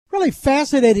really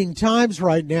fascinating times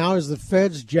right now as the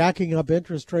Fed's jacking up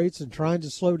interest rates and trying to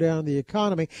slow down the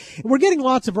economy. And we're getting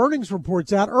lots of earnings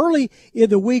reports out. Early in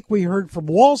the week, we heard from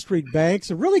Wall Street banks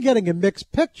and really getting a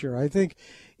mixed picture. I think,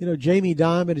 Jamie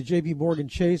Dimon at J.P. Morgan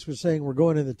Chase was saying we're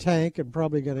going in the tank and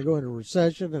probably going to go into a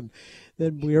recession. And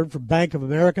then we heard from Bank of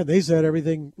America. They said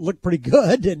everything looked pretty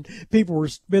good and people were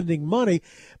spending money.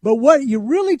 But what you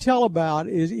really tell about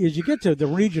is you get to the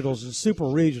regionals and super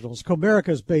regionals. Comerica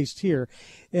is based here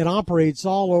and operates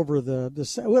all over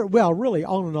really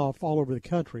on and off all over the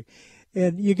country.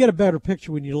 And you get a better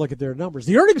picture when you look at their numbers.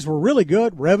 The earnings were really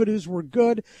good. Revenues were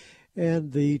good.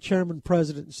 And the chairman,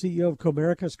 president, and CEO of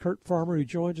Comerica is Curt Farmer, who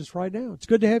joins us right now. It's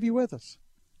good to have you with us.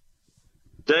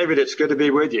 David, it's good to be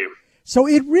with you. So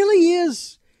it really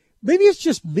is, maybe it's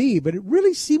just me, but it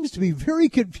really seems to be very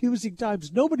confusing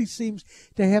times. Nobody seems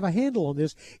to have a handle on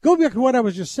this. Going back to what I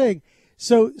was just saying,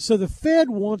 so the Fed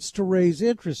wants to raise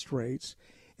interest rates,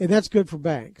 and that's good for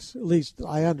banks. At least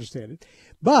I understand it.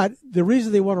 But the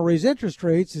reason they want to raise interest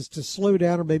rates is to slow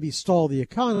down or maybe stall the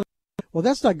economy. Well,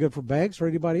 that's not good for banks or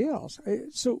anybody else.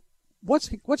 So what's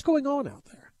going on out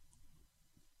there?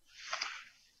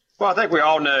 Well, I think we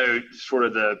all know sort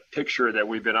of the picture that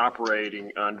we've been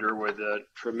operating under with a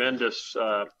tremendous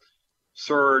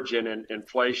surge in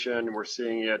inflation. We're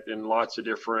seeing it in lots of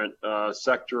different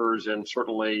sectors and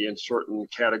certainly in certain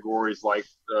categories like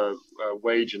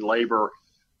wage and labor.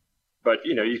 But,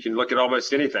 you can look at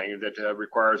almost anything that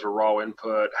requires a raw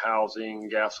input, housing,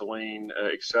 gasoline,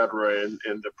 et cetera, and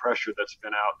the pressure that's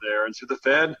been out there. And so the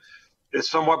Fed is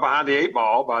somewhat behind the eight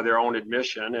ball by their own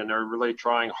admission, and they're really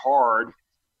trying hard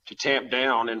to tamp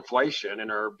down inflation and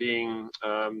are being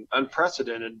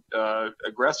unprecedented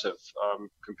aggressive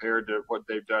compared to what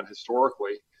they've done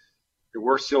historically.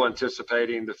 We're still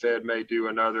anticipating the Fed may do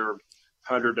another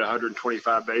 100 to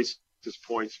 125 basis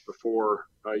points before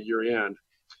year end.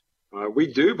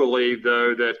 We do believe,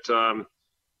 though, that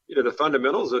the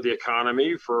fundamentals of the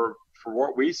economy for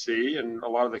what we see and a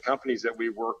lot of the companies that we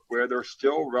work with are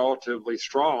still relatively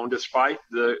strong despite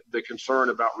the concern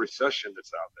about recession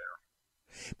that's out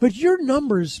there. But your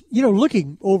numbers,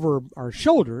 looking over our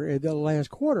shoulder at the last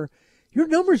quarter, your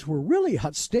numbers were really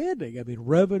outstanding. I mean,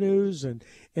 revenues and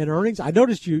earnings. I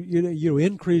noticed you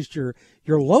increased your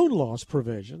loan loss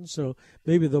provision, so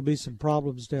maybe there'll be some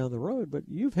problems down the road, but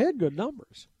you've had good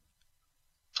numbers.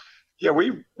 Yeah,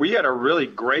 we had a really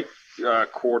great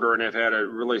quarter and have had a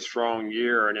really strong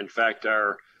year. And in fact,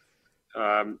 our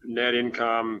net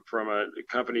income from a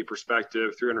company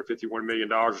perspective, $351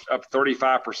 million, up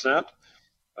 35%.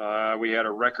 We had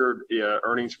a record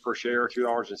earnings per share,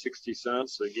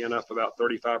 $2.60, again, up about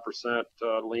 35%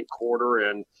 linked quarter.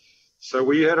 And so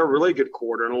we had a really good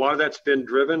quarter. And a lot of that's been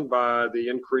driven by the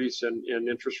increase in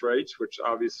interest rates, which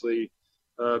obviously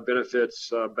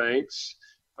benefits banks.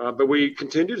 But we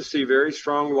continue to see very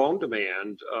strong loan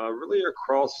demand really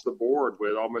across the board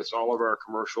with almost all of our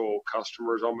commercial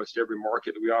customers, almost every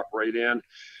market that we operate in,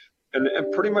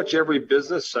 and pretty much every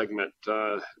business segment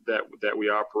that we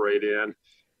operate in.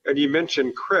 And you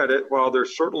mentioned credit. While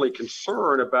there's certainly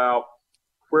concern about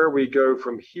where we go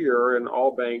from here, and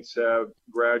all banks have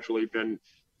gradually been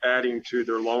adding to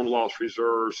their loan loss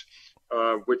reserves,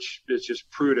 which is just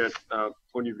prudent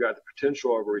when you've got the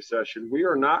potential of a recession. We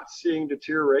are not seeing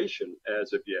deterioration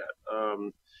as of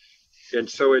yet. And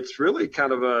so it's really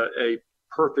kind of a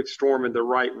perfect storm in the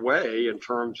right way in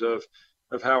terms of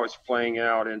how it's playing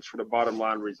out and sort of bottom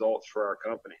line results for our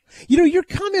company. Your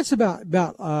comments about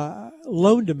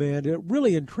loan demand are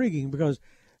really intriguing because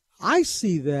I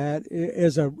see that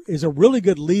as a really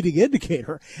good leading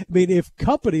indicator. I mean, if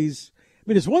companies,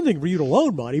 it's one thing for you to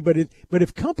loan money, but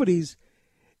if companies,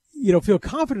 feel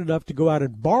confident enough to go out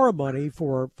and borrow money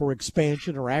for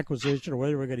expansion or acquisition or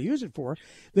whatever we're going to use it for,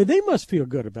 then they must feel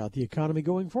good about the economy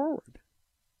going forward.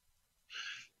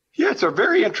 Yeah, it's a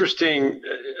very interesting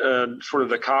sort of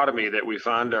dichotomy that we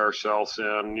find ourselves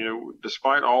in.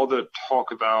 Despite all the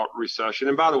talk about recession,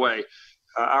 and by the way,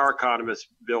 our economist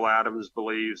Bill Adams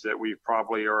believes that we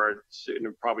probably are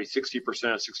probably 60%,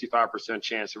 65%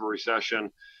 chance of a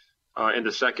recession in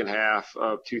the second half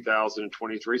of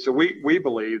 2023. So we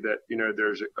believe that,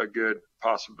 there's a good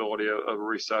possibility of a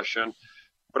recession.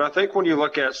 But I think when you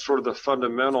look at sort of the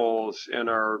fundamentals in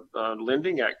our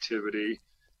lending activity,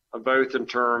 both in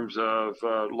terms of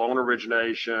loan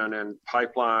origination and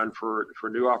pipeline for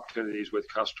new opportunities with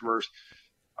customers,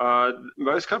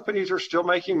 most companies are still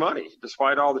making money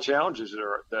despite all the challenges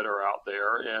that are out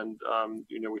there. And,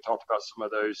 we talked about some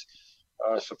of those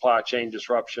supply chain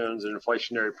disruptions and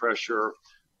inflationary pressure,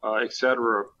 et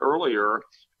cetera, earlier.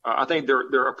 I think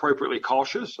they're appropriately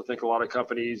cautious. I think a lot of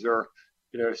companies are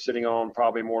sitting on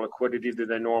probably more liquidity than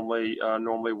they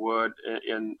normally would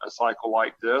in a cycle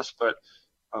like this. But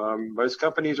most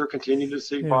companies are continuing to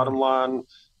see bottom line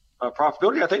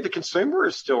profitability. I think the consumer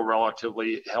is still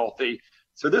relatively healthy.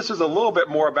 So this is a little bit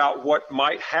more about what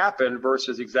might happen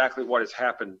versus exactly what has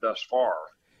happened thus far.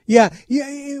 Yeah,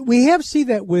 we have seen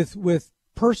that with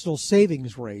personal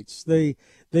savings rates.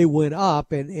 They went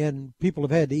up, and people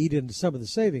have had to eat into some of the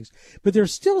savings. But there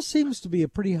still seems to be a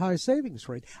pretty high savings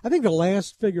rate. I think the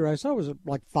last figure I saw was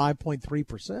like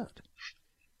 5.3%.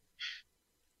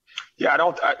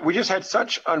 Yeah, we just had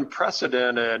such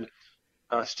unprecedented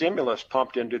stimulus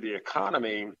pumped into the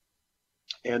economy,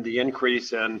 and the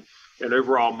increase in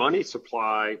overall money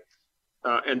supply.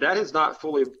 And that has not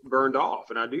fully burned off.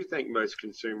 And I do think most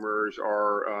consumers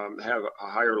have a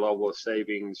higher level of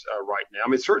savings right now. I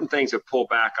mean, certain things have pulled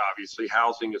back, obviously.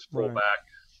 Housing has pulled back.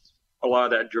 A lot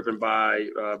of that driven by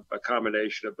a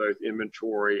combination of both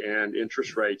inventory and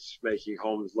interest rates making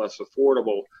homes less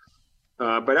affordable.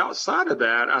 But outside of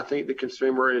that, I think the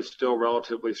consumer is still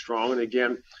relatively strong. And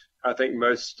again, I think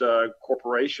most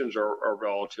corporations are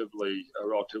relatively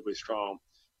strong.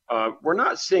 We're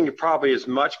not seeing probably as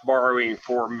much borrowing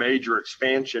for major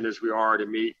expansion as we are to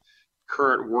meet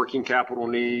current working capital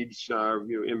needs,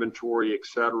 inventory, et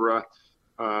cetera.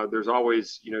 There's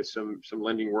always, some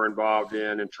lending we're involved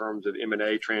in terms of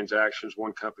M&A transactions,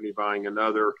 one company buying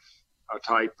another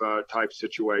type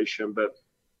situation. But,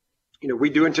 we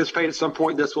do anticipate at some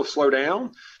point this will slow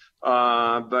down.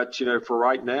 But, for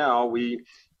right now, we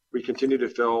continue to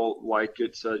feel like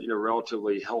it's a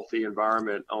relatively healthy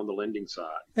environment on the lending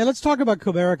side. And let's talk about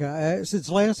Comerica. Since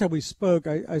last time we spoke,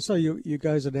 I saw you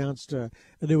guys announced a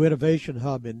new innovation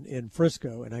hub in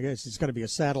Frisco, and I guess it's going to be a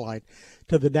satellite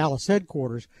to the Dallas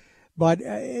headquarters. But,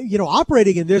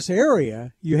 operating in this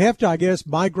area, you have to, I guess,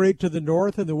 migrate to the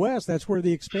north and the west. That's where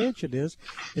the expansion is,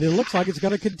 and it looks like it's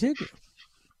going to continue.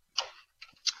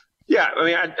 Yeah, I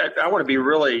mean, I want to be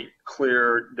really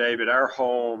clear, David. Our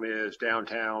home is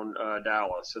downtown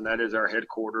Dallas, and that is our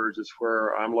headquarters. It's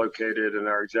where I'm located and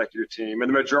our executive team. And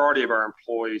the majority of our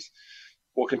employees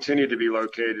will continue to be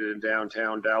located in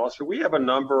downtown Dallas. But we have a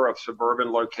number of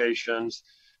suburban locations,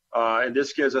 and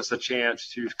this gives us a chance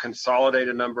to consolidate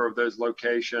a number of those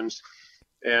locations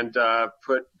and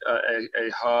put a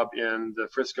hub in the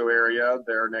Frisco area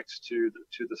there next to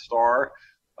the Star.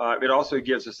 It also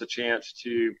gives us a chance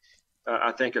to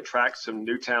I think attract some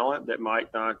new talent that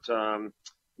might not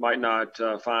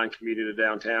find commuting to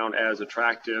downtown as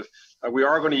attractive. We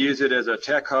are going to use it as a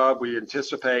tech hub. We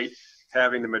anticipate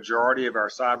having the majority of our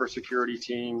cybersecurity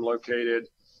team located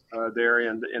there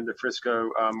in the Frisco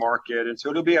market, and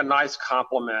so it'll be a nice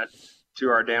complement to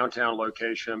our downtown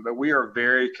location. But we are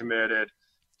very committed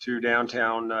to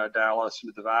downtown Dallas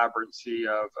and to the vibrancy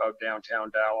of downtown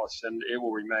Dallas, and it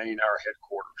will remain our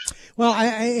headquarters. Well,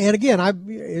 and again,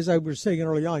 as I was saying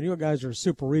early on, you guys are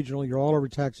super regional. You're all over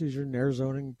Texas. You're in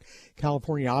Arizona and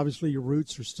California. Obviously, your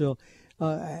roots are still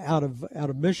out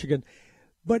of Michigan.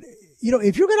 But,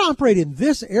 if you're going to operate in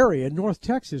this area, in North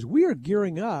Texas, we are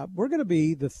gearing up. We're going to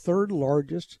be the third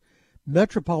largest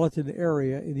metropolitan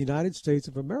area in the United States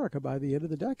of America by the end of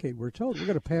the decade. We're told we're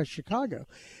going to pass Chicago.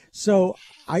 So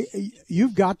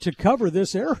you've got to cover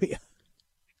this area.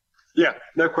 Yeah,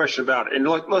 no question about it. And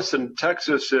listen,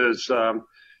 Texas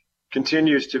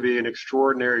continues to be an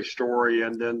extraordinary story.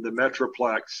 And then the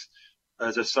Metroplex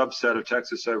as a subset of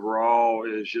Texas overall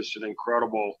is just an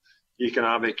incredible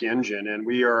economic engine. And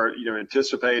we are,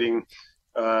 anticipating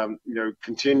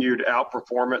continued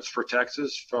outperformance for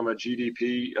Texas from a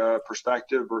GDP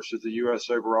perspective versus the U.S.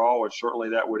 overall, and certainly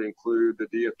that would include the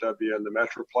DFW and the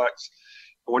Metroplex.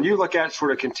 But when you look at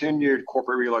sort of continued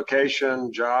corporate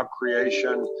relocation, job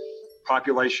creation,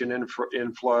 population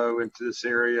inflow into this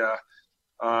area,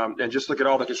 and just look at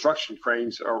all the construction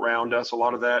cranes around us, a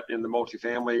lot of that in the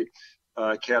multifamily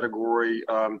category,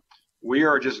 we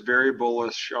are just very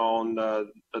bullish on the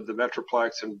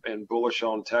Metroplex and bullish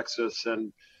on Texas,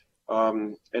 and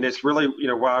it's really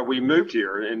why we moved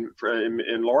here in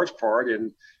large part,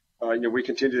 and we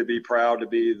continue to be proud to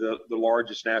be the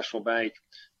largest national bank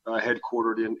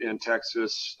headquartered in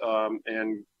Texas,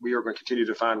 and we are going to continue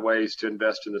to find ways to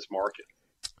invest in this market.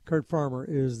 Curt Farmer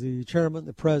is the chairman,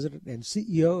 the president, and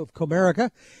CEO of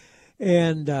Comerica,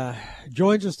 and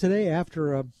joins us today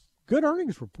after a good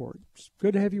earnings report. It's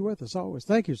good to have you with us always.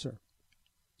 Thank you, sir.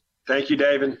 Thank you,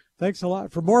 David. Thanks a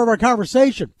lot. For more of our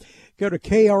conversation, go to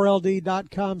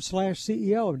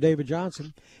krld.com/CEO. I'm David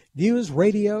Johnson. News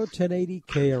Radio 1080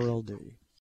 KRLD.